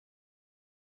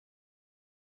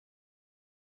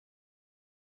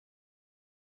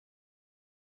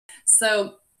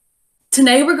So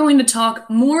today we're going to talk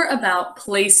more about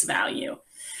place value.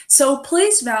 So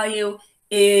place value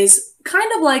is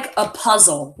kind of like a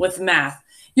puzzle with math.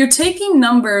 You're taking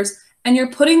numbers and you're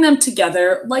putting them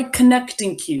together like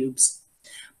connecting cubes.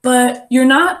 But you're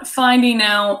not finding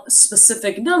out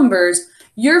specific numbers,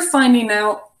 you're finding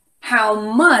out how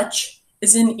much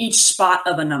is in each spot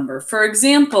of a number. For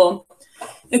example,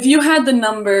 if you had the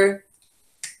number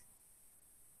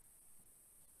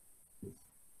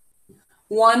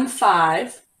 1,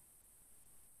 5,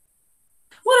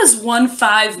 what does 1,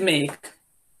 5 make?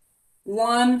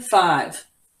 1, 5.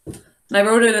 And I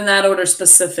wrote it in that order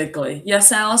specifically.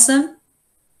 Yes, Allison?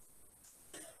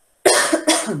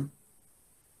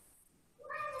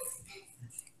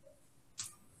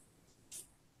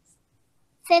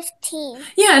 15.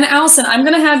 Yeah, and Allison, I'm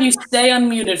going to have you stay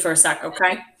unmuted for a sec,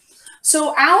 okay?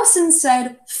 So Allison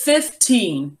said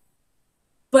 15.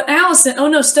 But Allison, oh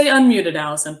no, stay unmuted,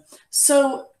 Allison.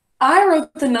 So I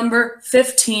wrote the number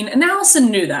 15, and Allison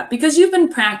knew that because you've been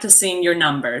practicing your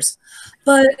numbers.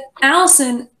 But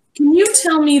Allison, can you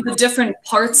tell me the different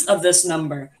parts of this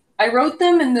number? I wrote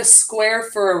them in this square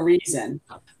for a reason.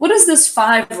 What does this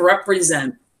 5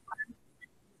 represent?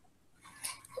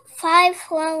 5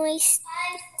 lonely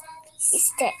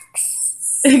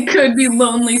sticks. It could be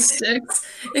lonely sticks.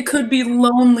 It could be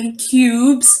lonely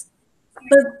cubes.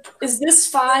 But is this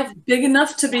 5 big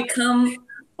enough to become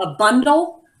a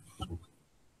bundle?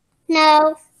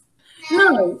 No.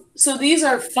 No. So these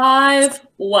are 5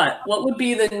 what? What would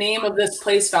be the name of this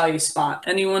place value spot?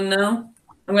 Anyone know?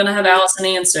 I'm going to have Allison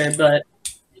answer, but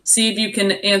see if you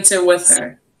can answer with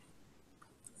her.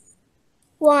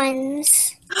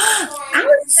 Ones.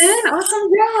 Allison, awesome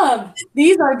job.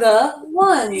 These are the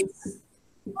ones.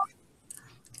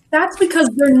 That's because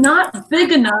they're not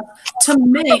big enough to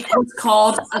make what's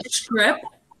called a strip,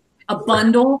 a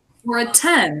bundle, or a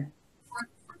 10.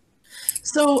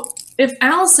 So if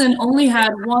Allison only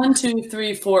had 1, 2,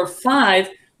 3, 4, 5,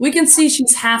 we can see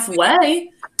she's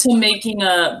halfway to making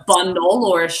a bundle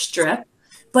or a strip.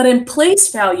 But in place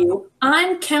value,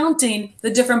 I'm counting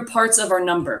the different parts of our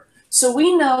number. So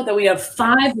we know that we have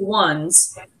 5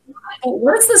 ones. But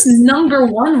what does this number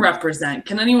 1 represent?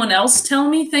 Can anyone else tell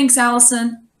me? Thanks,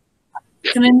 Allison.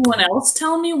 Can anyone else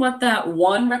tell me what that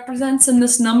 1 represents in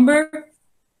this number?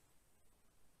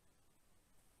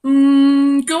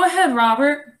 Go ahead,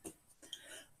 Robert.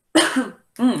 I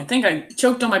think I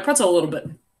choked on my pretzel a little bit.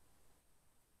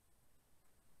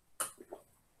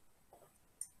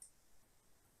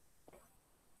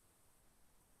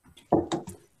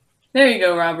 There you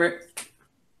go, Robert.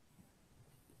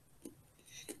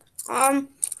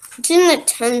 It's in the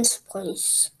tens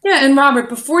place. Yeah, and Robert,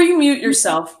 before you mute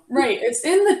yourself, right, it's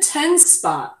in the 10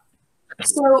 spot.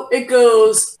 So it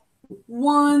goes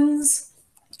ones,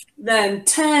 then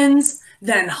tens,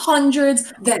 then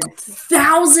hundreds, then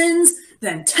thousands,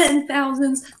 then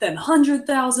 10,000s, then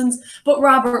 100,000s. But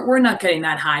Robert, we're not getting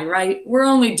that high, right? We're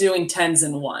only doing tens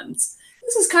and ones.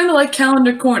 This is kind of like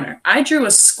Calendar Corner. I drew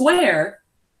a square,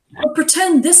 but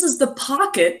pretend this is the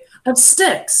pocket of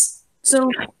sticks. So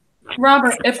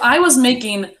Robert, if I was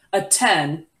making a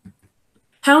 10,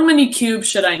 how many cubes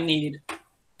should I need?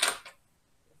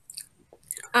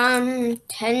 10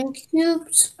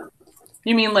 cubes.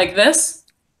 You mean like this?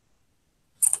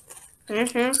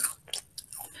 Mm-hmm.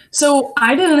 So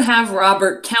I didn't have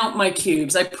Robert count my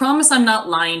cubes. I promise I'm not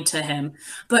lying to him.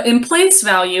 But in place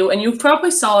value, and you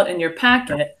probably saw it in your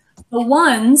packet, the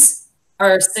ones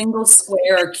are a single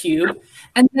square or cube,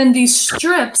 and then these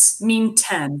strips mean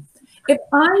 10. If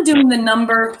I'm doing the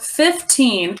number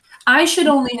 15, I should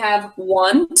only have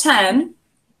 1 10,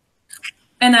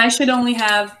 and I should only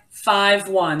have 5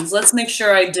 ones. Let's make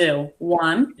sure I do.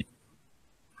 1,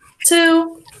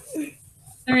 2,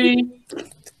 3,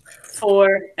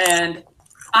 4, and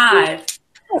 5.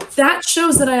 That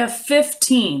shows that I have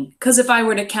 15, because if I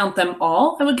were to count them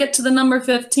all, I would get to the number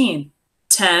 15.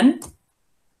 10,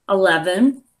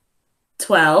 11,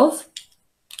 12,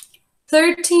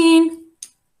 13,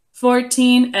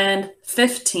 14, and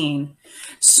 15.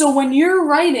 So when you're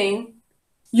writing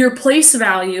your place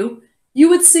value, you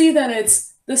would see that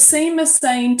it's the same as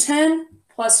saying 10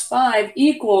 plus 5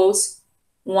 equals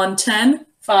 110,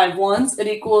 5 ones, it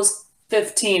equals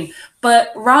 15.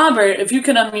 But Robert, if you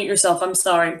could unmute yourself, I'm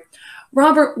sorry.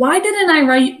 Robert, why didn't I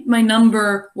write my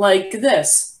number like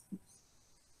this?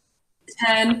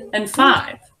 10 and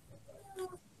 5.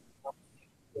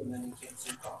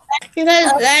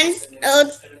 Because then it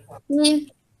would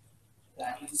be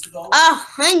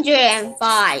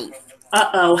 105.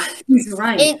 Uh-oh, he's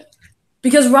right.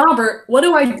 Because Robert, what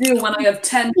do I do when I have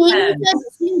 10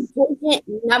 It's a 2-digit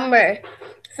number.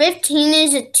 15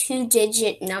 is a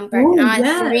 2-digit number, Oh, not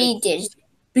yes. 3-digit.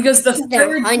 Because the They're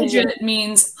third 100. digit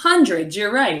means hundreds,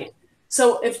 you're right.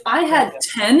 So if I had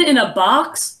 10 in a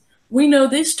box, we know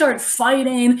they start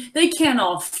fighting. They can't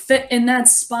all fit in that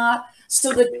spot.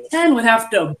 So the 10 would have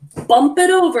to bump it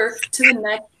over to the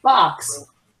next box,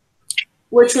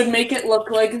 which would make it look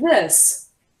like this.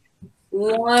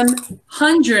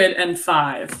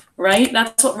 105, right?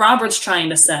 That's what Robert's trying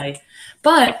to say.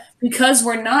 But because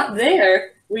we're not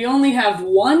there, we only have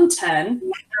 1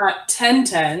 10, not 10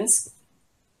 tens.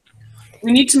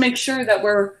 We need to make sure that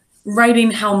we're writing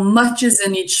how much is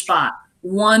in each spot.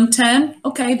 110,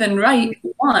 okay, then write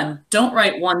 1. Don't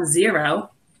write 10,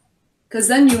 because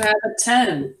then you have a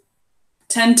 10.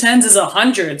 10 tens is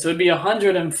 100, so it'd be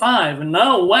 105.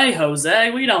 No way,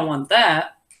 Jose, we don't want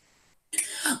that.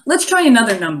 Let's try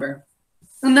another number,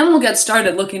 and then we'll get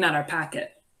started looking at our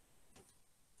packet.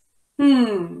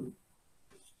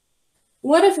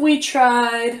 What if we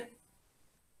tried,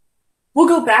 we'll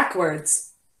go backwards.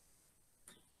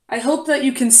 I hope that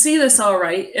you can see this all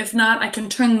right. If not, I can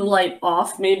turn the light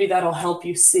off. Maybe that'll help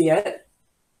you see it.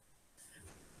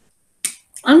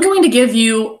 I'm going to give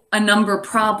you a number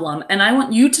problem, and I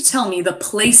want you to tell me the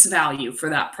place value for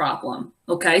that problem.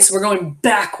 Okay, so we're going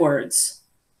backwards.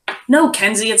 No,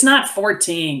 Kenzie, it's not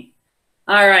 14.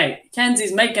 All right,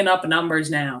 Kenzie's making up numbers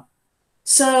now.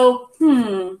 So,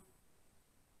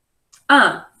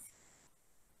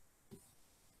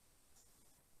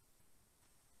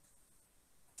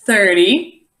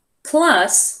 30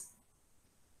 plus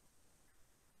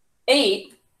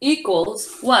 8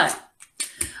 equals what?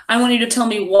 I want you to tell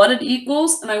me what it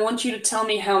equals, and I want you to tell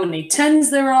me how many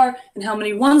 10s there are and how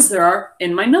many 1s there are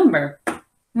in my number.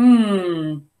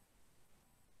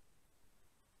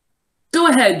 Go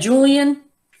ahead, Julian.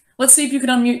 Let's see if you can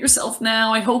unmute yourself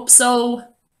now. I hope so.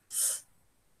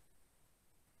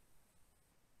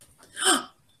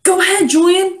 Go ahead,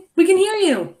 Julian. We can hear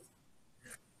you.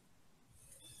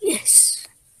 Yes.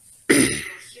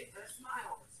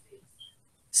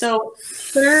 So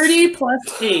 30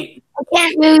 plus 8. I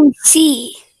can't really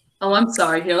see. Oh, I'm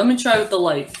sorry. Here, let me try with the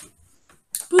light.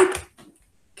 Boop.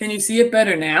 Can you see it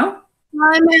better now?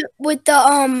 I meant with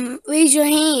the raise your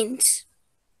hands.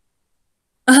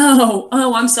 Oh,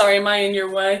 I'm sorry. Am I in your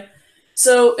way?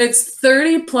 So it's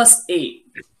 30 plus 8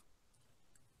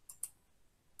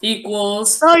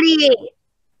 equals 38.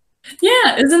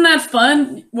 Yeah, isn't that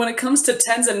fun? When it comes to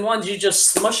 10s and 1s, you just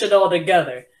smush it all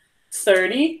together.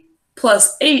 30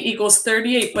 plus 8 equals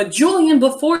 38. But Julian,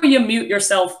 before you mute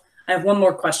yourself, I have one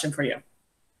more question for you.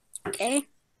 Okay.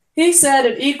 He said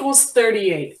it equals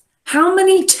 38. How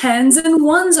many 10s and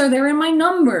 1s are there in my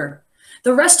number?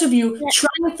 The rest of you, try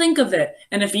to think of it.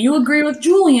 And if you agree with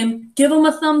Julian, give him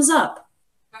a thumbs up.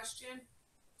 Question?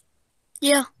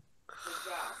 Yeah. Good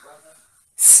job, brother.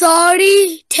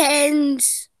 30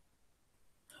 tens.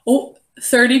 Oh,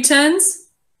 30 10s?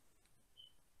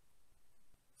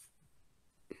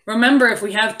 Remember, if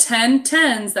we have 10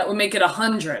 10s, that would make it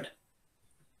 100.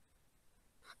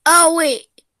 Oh, wait.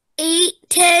 8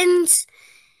 tens.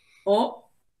 Oh.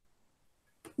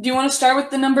 Do you want to start with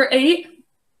the number 8?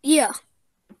 Yeah.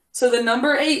 So the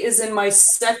number 8 is in my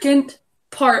second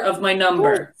part of my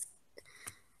number.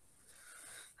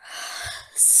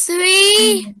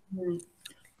 3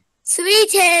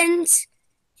 tens,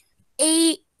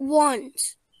 8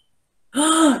 1s.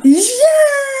 Yay!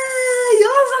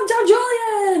 Awesome job,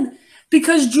 Julian!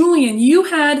 Because, Julian, you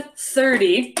had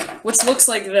 30, which looks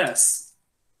like this.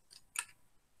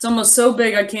 It's almost so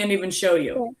big I can't even show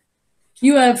you.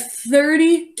 You have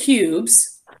 30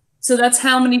 cubes, so that's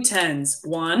how many 10s?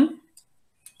 1,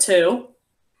 2,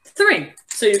 3.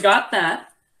 So you got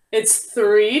that. It's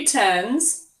 3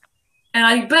 10s, and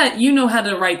I bet you know how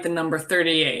to write the number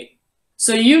 38.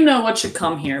 So you know what should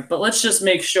come here, but let's just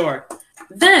make sure.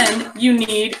 Then you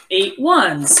need 8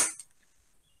 1s.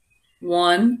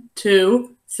 1,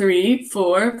 2, 3,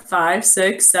 4, 5,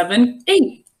 6, 7,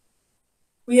 8.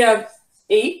 We have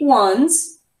 8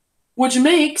 1s, which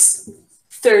makes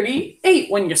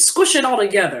 38 when you squish it all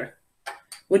together.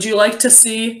 Would you like to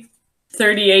see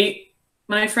 38,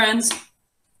 my friends,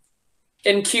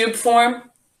 in cube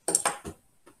form?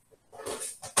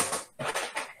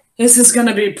 This is going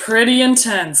to be pretty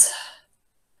intense.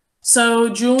 So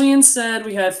Julian said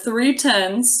we have 3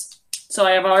 10s, so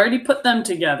I have already put them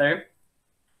together.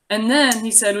 And then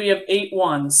he said we have 8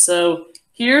 1s. So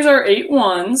here's our 8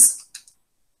 1s.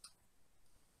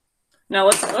 Now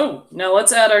let's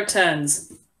add our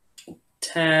 10s.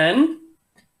 10,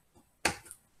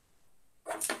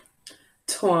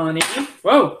 20.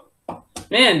 Whoa,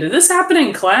 man, did this happen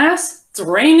in class? It's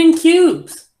raining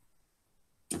cubes.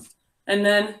 And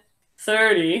then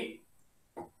 30.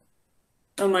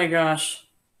 Oh my gosh.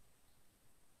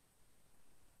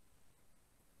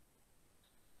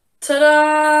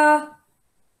 Ta-da!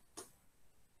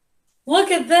 Look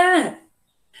at that.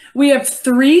 We have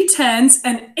 3 10s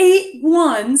and 8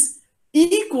 1s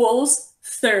equals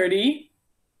 38.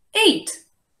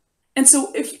 And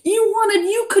so if you wanted,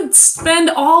 you could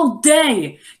spend all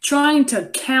day trying to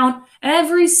count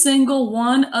every single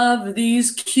one of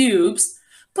these cubes.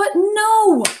 But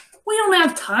no, we don't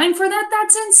have time for that.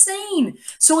 That's insane.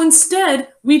 So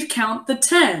instead, we'd count the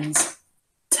 10s.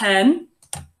 10,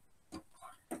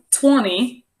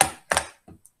 20,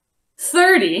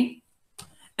 30,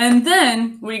 and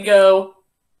then we go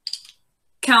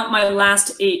count my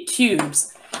last 8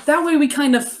 cubes. That way we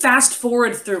kind of fast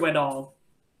forward through it all.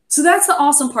 So that's the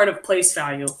awesome part of place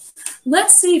value.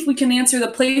 Let's see if we can answer the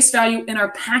place value in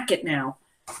our packet now.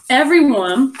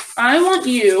 Everyone, I want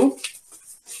you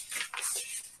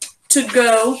to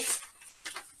go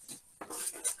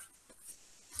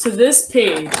to this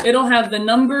page. It'll have the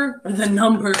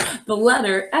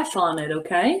letter F on it,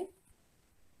 okay?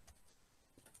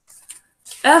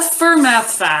 F for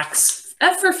math facts.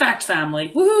 F for fact family.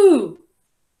 Woohoo!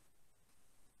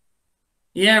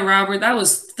 Yeah, Robert, that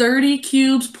was 30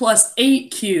 cubes plus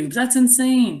 8 cubes. That's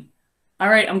insane. All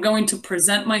right, I'm going to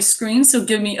present my screen, so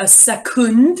give me a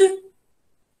second.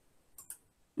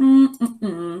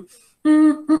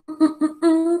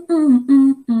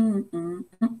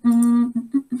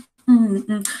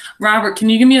 Robert, can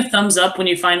you give me a thumbs up when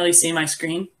you finally see my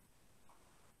screen?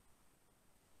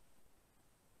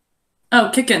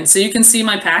 Oh, Kickin, so you can see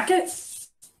my packet?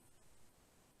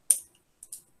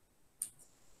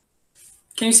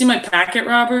 Can you see my packet,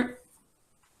 Robert?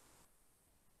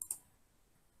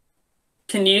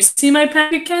 Can you see my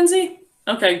packet, Kenzie?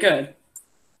 Okay, good.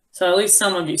 So at least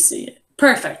some of you see it.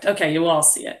 Perfect. Okay, you all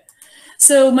see it.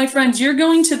 So, my friends, you're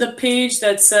going to the page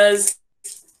that says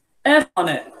F on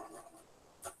it.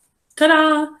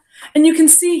 Ta-da! And you can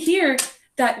see here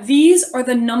that these are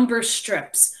the number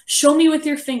strips. Show me with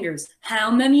your fingers.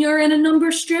 How many are in a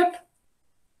number strip?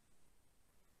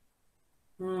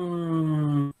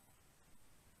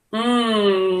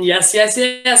 Yes, yes,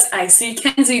 yes. I see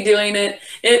Kenzie doing it.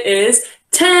 It is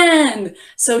 10.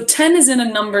 So 10 is in a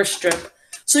number strip.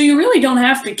 So you really don't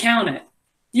have to count it.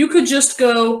 You could just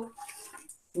go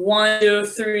 1, 2,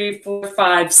 3, 4,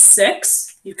 5,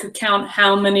 6. You could count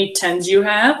how many 10s you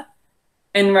have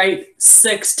and write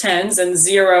 6 10s and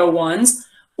 0 1s.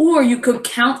 Or you could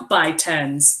count by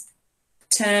 10s.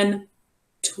 10,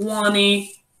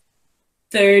 20,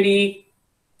 30,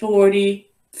 40,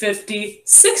 50,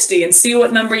 60, and see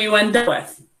what number you end up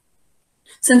with.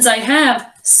 Since I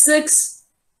have 6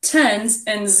 10s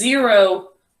and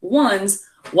 0 1s,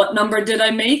 what number did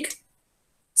I make?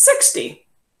 60.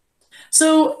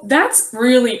 So that's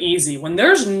really easy. When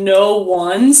there's no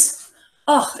 1s,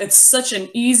 oh, it's such an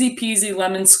easy peasy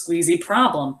lemon squeezy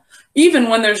problem. Even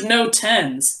when there's no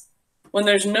 10s. When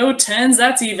there's no 10s,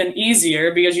 that's even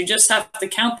easier because you just have to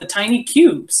count the tiny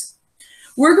cubes.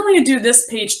 We're going to do this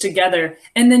page together,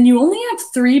 and then you only have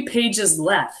 3 pages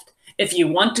left. If you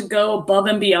want to go above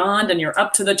and beyond and you're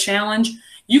up to the challenge,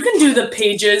 you can do the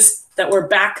pages that were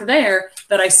back there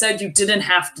that I said you didn't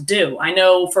have to do. I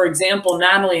know, for example,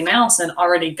 Natalie and Allison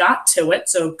already got to it,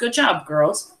 so good job,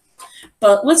 girls.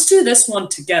 But let's do this one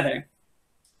together.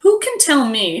 Who can tell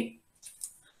me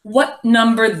what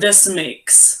number this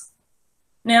makes?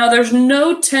 Now, there's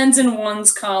no 10s and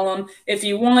 1s column. If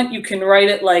you want, you can write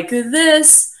it like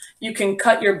this. You can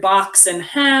cut your box in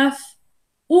half.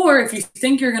 Or if you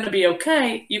think you're going to be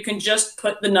okay, you can just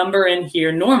put the number in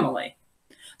here normally.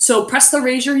 So press the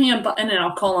raise your hand button and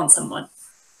I'll call on someone.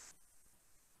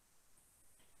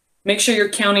 Make sure you're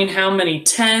counting how many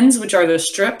 10s, which are the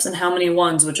strips, and how many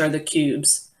 1s, which are the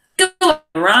cubes. Go,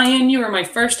 Ryan, you were my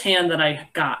first hand that I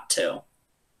got to.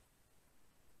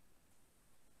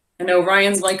 I know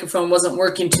Ryan's microphone wasn't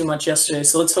working too much yesterday,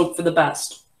 so let's hope for the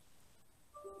best.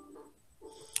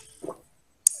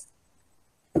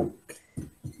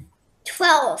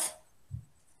 12.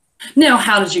 Now,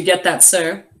 how did you get that,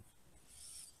 sir?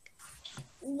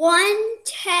 1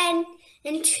 10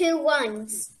 and 2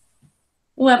 1s.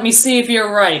 Let me see if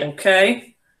you're right,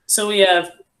 okay? So we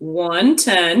have 1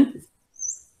 10,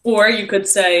 or you could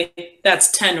say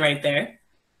that's 10 right there.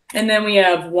 And then we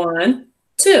have 1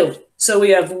 2. So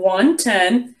we have 1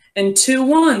 10 and 2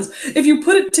 1s. If you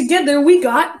put it together, we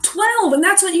got 12, and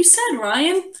that's what you said,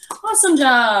 Ryan. Awesome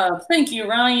job. Thank you,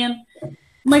 Ryan.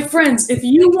 My friends, if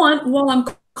you want, while I'm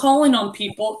calling on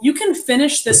people, you can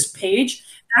finish this page.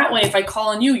 That way, if I call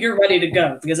on you, you're ready to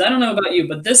go. Because I don't know about you,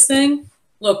 but this thing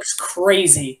looks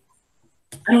crazy.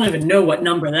 I don't even know what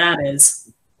number that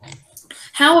is.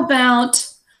 How about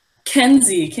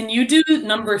Kenzie? Can you do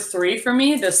number 3 for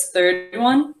me, this third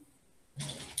one?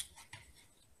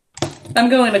 I'm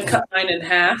going to cut mine in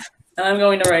half, and I'm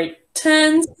going to write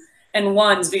 10s and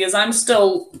 1s because I'm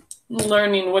still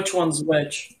learning which one's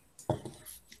which.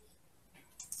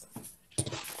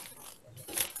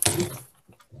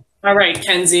 All right,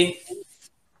 Kenzie.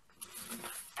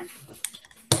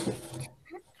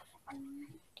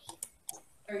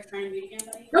 Are you trying to be again,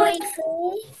 buddy? Go ahead.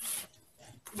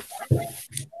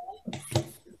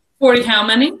 40 how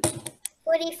many?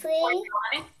 43.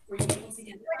 Were you able to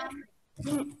get that?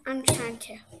 I'm trying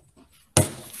to.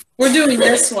 We're doing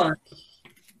this one.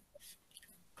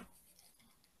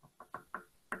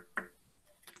 I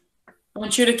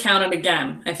want you to count it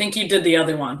again. I think you did the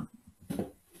other one.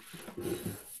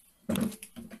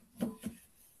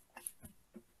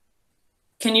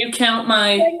 Can you count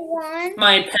my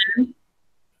 41. pen?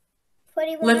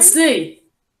 41. Let's see.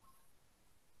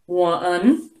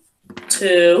 1,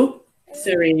 2,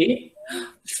 3,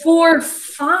 4,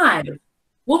 5.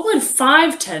 What would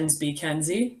 5 10s be,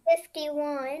 Kenzie?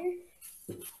 51.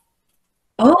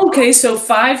 Oh, okay, so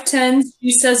 5 10s, she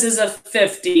says, is a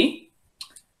 50.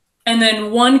 And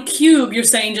then 1 cube, you're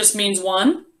saying just means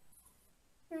 1?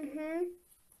 Mm-hmm.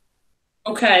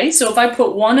 Okay, so if I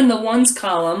put 1 in the ones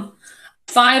column,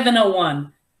 5 and a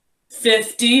 1,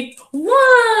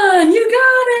 51. You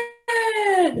got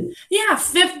it. Yeah,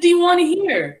 51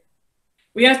 here.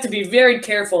 We have to be very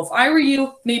careful. If I were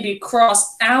you, maybe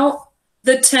cross out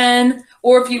the 10,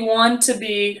 or if you want to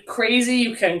be crazy,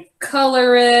 you can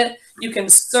color it, you can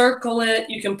circle it,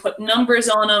 you can put numbers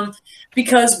on them,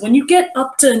 because when you get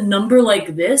up to a number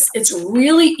like this, it's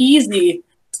really easy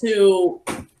to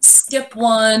skip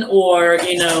one or,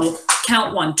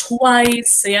 count one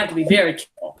twice. So you have to be very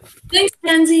careful. Thanks,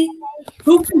 Kenzie.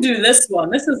 Who can do this one?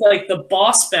 This is like the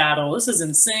boss battle. This is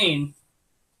insane.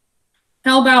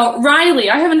 How about Riley?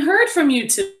 I haven't heard from you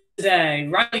today.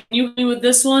 Riley, can you help me with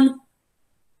this one?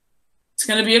 It's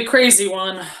going to be a crazy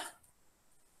one.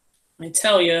 I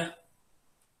tell you.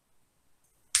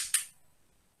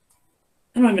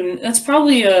 That's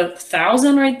probably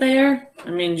 1,000 right there. I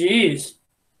mean, geez.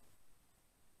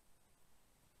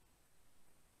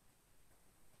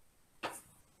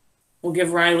 We'll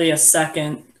give Riley a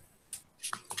second.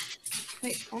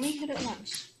 Wait, only hit it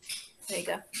once. There you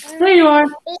go. There you are.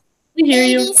 We hear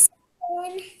you. 87.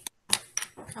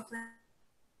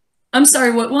 I'm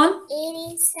sorry, what one?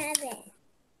 87.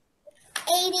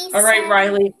 87. All right,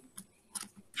 Riley.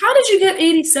 How did you get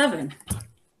 87?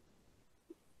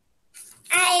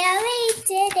 I already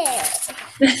did it.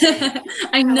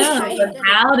 I know, but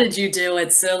how did you do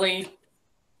it, silly?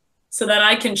 So that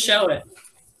I can show it.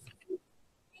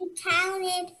 I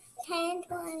counted 10,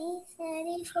 20,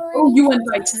 30, 40. Oh, you went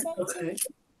by 10. Okay.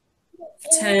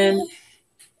 10,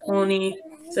 20,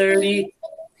 30,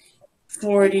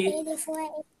 40.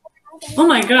 84. Oh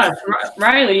my gosh,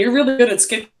 Riley, you're really good at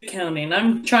skip counting.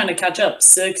 I'm trying to catch up.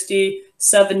 60,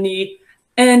 70.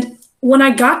 And when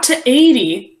I got to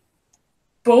 80,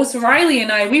 both Riley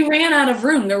and I, we ran out of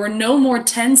room. There were no more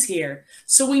 10s here.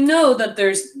 So we know that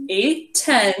there's 8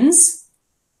 10s.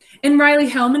 And Riley,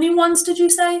 how many ones did you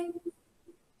say?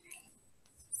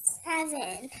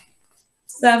 7.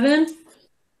 7.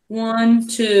 1,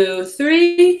 2,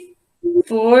 3,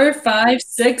 4, 5,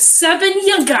 6, 7.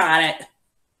 You got it.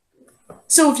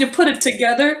 So if you put it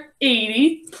together,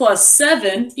 80 plus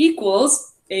 7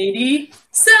 equals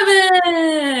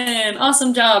 87.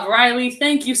 Awesome job, Riley.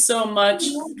 Thank you so much.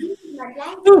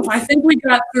 Ooh, I think we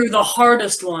got through the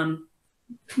hardest one.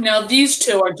 Now these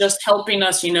two are just helping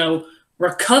us,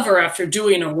 recover after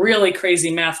doing a really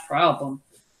crazy math problem.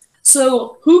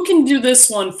 So who can do this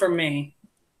one for me?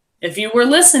 If you were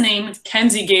listening,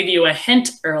 Kenzie gave you a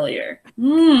hint earlier.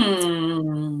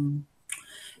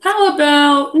 How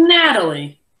about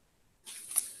Natalie?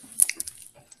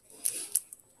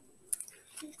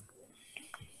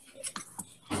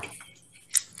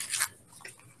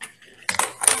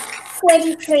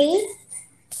 $43.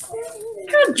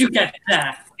 How did you get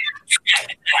that?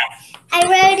 I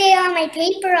wrote it on my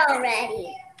paper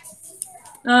already.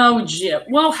 Oh, Jip.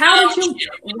 Well, how'd you get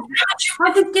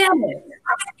it?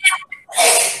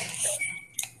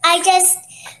 I just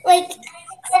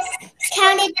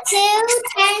counted 2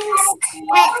 10s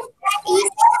at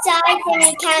each side and I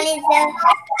counted the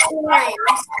ones.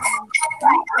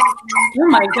 Oh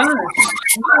my gosh.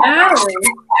 Natalie,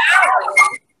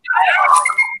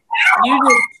 you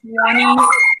did 20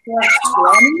 plus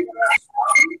 20?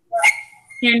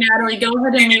 Here, Natalie, go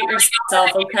ahead and mute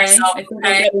yourself, okay? I think we're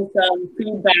getting some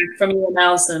feedback from you and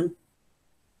Allison.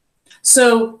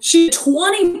 So she did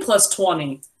 20 plus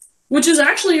 20, which is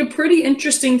actually a pretty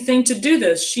interesting thing to do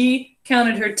this. She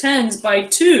counted her tens by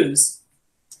twos.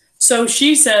 So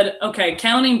she said, okay,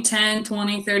 counting 10,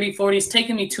 20, 30, 40 is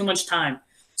taking me too much time.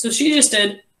 So she just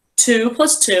did 2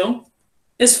 plus 2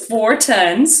 is 4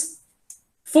 tens,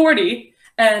 40,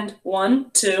 and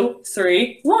 1, 2,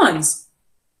 3 ones.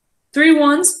 3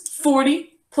 ones,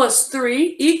 40 plus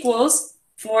 3 equals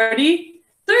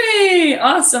 43.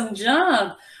 Awesome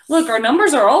job. Look, our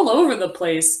numbers are all over the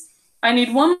place. I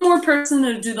need one more person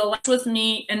to do the last with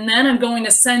me, and then I'm going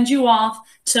to send you off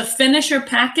to finish your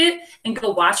packet and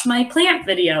go watch my plant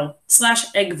video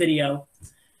 / egg video.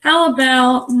 How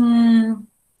about, you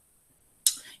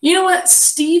know what,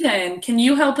 Steven, can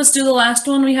you help us do the last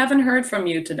one? We haven't heard from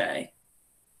you today,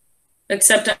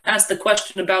 except to ask the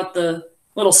question about the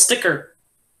little sticker.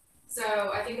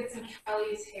 So I think it's in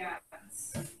Kelly's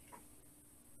hands.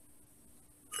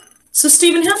 So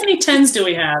Steven, how many tens do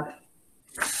we have?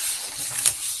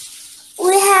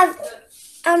 We have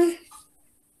Okay.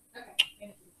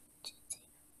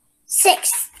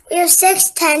 6. We have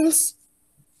 6 tens.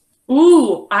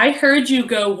 Ooh, I heard you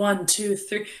go 1, 2,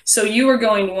 3. So you were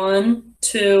going 1,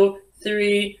 2,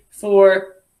 3,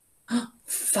 4,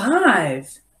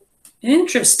 5.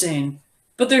 Interesting.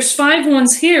 But there's 5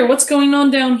 ones here. What's going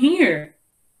on down here?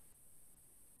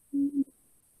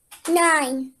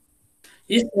 9.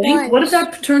 You think? What if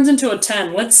that turns into a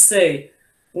 10? Let's see.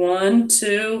 1,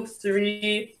 2,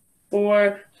 3,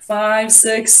 4, 5,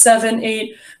 6, 7,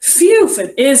 8. Phew,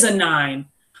 it is a 9.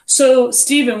 So,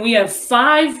 Steven, we have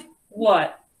 5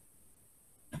 what?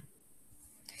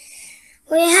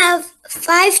 We have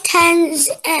 5 tens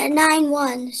and 9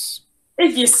 ones.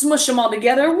 If you smush them all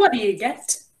together, what do you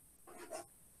get?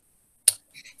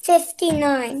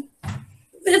 59.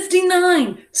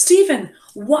 59. Steven,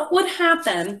 what would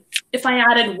happen if I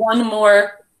added one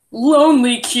more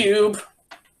lonely cube?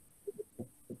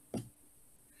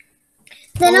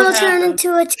 Then it What will would turn happen?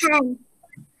 into a 10.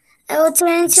 It will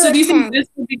turn into So a do you 10. think this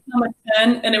would become a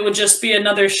 10 and it would just be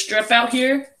another strip out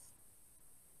here?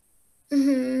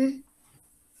 Mm-hmm.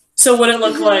 So would it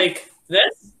look like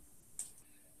this?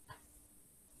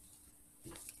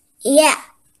 Yeah.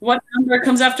 What number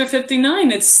comes after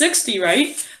 59? It's 60,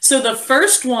 right? So the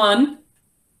first one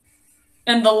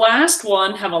and the last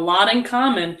one have a lot in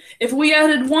common. If we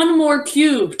added one more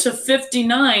cube to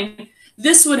 59,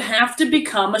 this would have to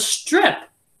become a strip.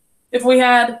 If we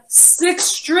had 6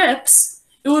 strips,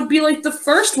 it would be like the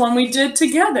first one we did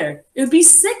together. It would be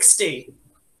 60.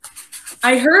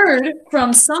 I heard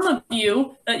from some of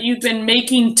you that you've been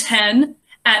making 10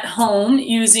 at home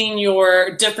using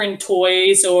your different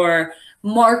toys or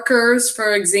markers,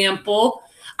 for example.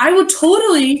 I would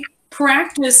totally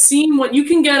practice seeing what you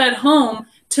can get at home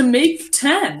to make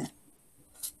 10.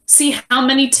 See how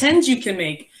many 10s you can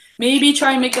make. Maybe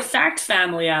try and make a fact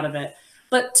family out of it.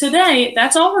 But today,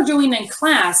 that's all we're doing in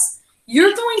class.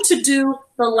 You're going to do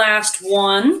the last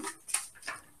 1,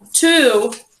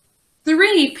 2,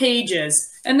 3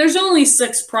 pages. And there's only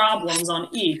 6 problems on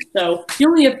each. So you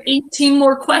only have 18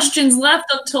 more questions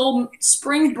left until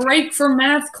spring break for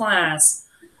math class.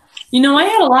 You know, I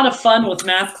had a lot of fun with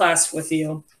math class with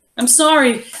you. I'm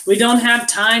sorry we don't have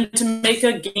time to make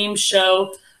a game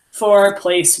show for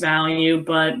place value,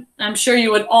 but I'm sure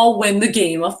you would all win the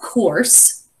game, of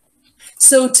course.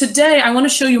 So today I want to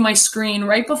show you my screen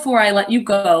right before I let you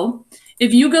go.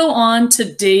 If you go on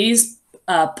today's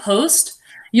post,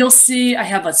 you'll see I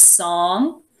have a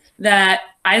song that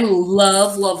I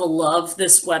love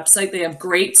this website. They have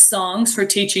great songs for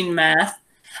teaching math.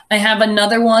 I have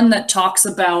another one that talks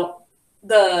about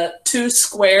the 2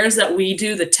 squares that we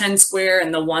do, the 10 square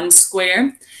and the 1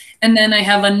 square. And then I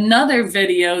have another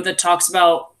video that talks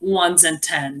about 1s and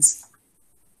 10s.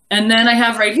 And then I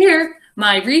have right here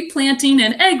my replanting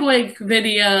an egg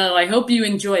video. I hope you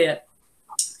enjoy it.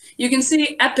 You can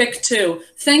see Epic too.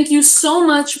 Thank you so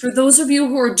much for those of you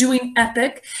who are doing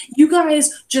Epic. You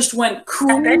guys just went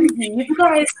crazy. You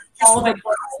guys, all the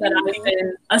books that I've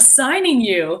been assigning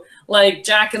you, like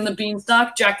Jack and the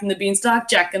Beanstalk, Jack and the Beanstalk,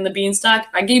 Jack and the Beanstalk.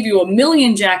 I gave you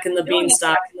 1,000,000 Jack and the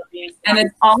Beanstalk, and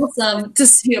it's awesome to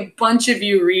see a bunch of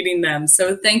you reading them.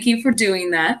 So thank you for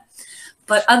doing that.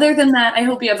 But other than that, I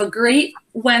hope you have a great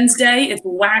Wednesday. It's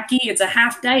wacky. It's a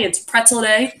half day. It's pretzel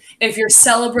day. If you're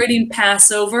celebrating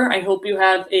Passover, I hope you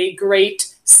have a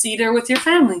great Seder with your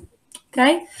family.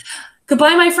 Okay?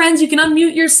 Goodbye, my friends. You can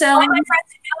unmute yourself.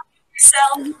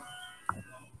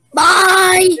 Bye.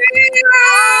 Bye.